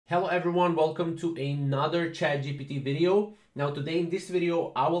Hello everyone, welcome to another ChatGPT video. Now today in this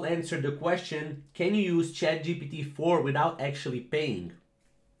video, I will answer the question, can you use ChatGPT-4 without actually paying?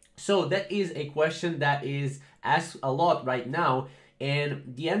 So that is a question that is asked a lot right now,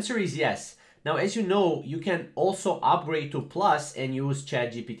 and the answer is yes. Now, as you know, you can also upgrade to Plus and use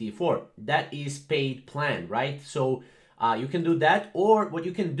ChatGPT-4. That is paid plan, right? So you can do that, or what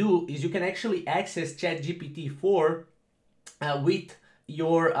you can do is you can actually access ChatGPT-4 with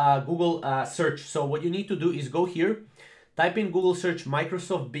your Google search. So what you need to do is go here, type in Google search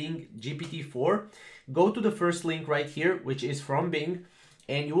Microsoft Bing GPT-4, go to the first link right here, which is from Bing,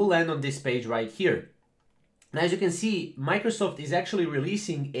 and you will land on this page right here. Now, as you can see, Microsoft is actually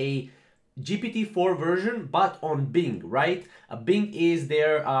releasing a GPT-4 version, but on Bing, right? Bing is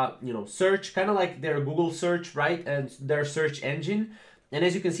their search, kind of like their Google search, right? And their search engine. And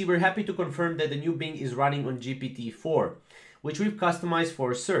as you can see, we're happy to confirm that the new Bing is running on GPT-4, which we've customized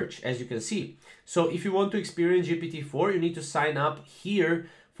for search, as you can see. So if you want to experience GPT-4, you need to sign up here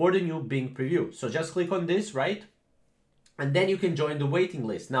for the new Bing preview. So just click on this, right? And then you can join the waiting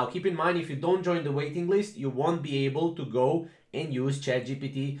list. Now, keep in mind, if you don't join the waiting list, you won't be able to go and use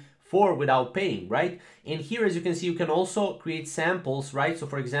ChatGPT-4 without paying, right? And here, as you can see, you can also create samples, right? So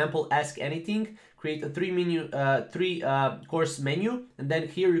for example, ask anything, create a three course menu, and then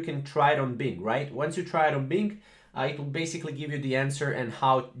here you can try it on Bing, right? Once you try it on Bing, it will basically give you the answer and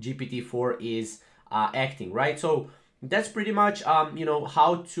how GPT-4 is acting, right? So that's pretty much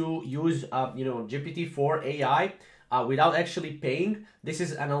how to use GPT-4 AI without actually paying. This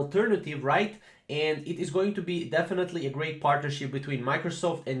is an alternative, right? And it is going to be definitely a great partnership between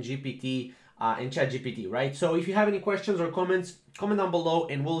Microsoft and GPT and ChatGPT, right? So if you have any questions or comments, comment down below,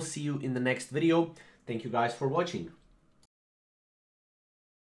 and we'll see you in the next video. Thank you guys for watching.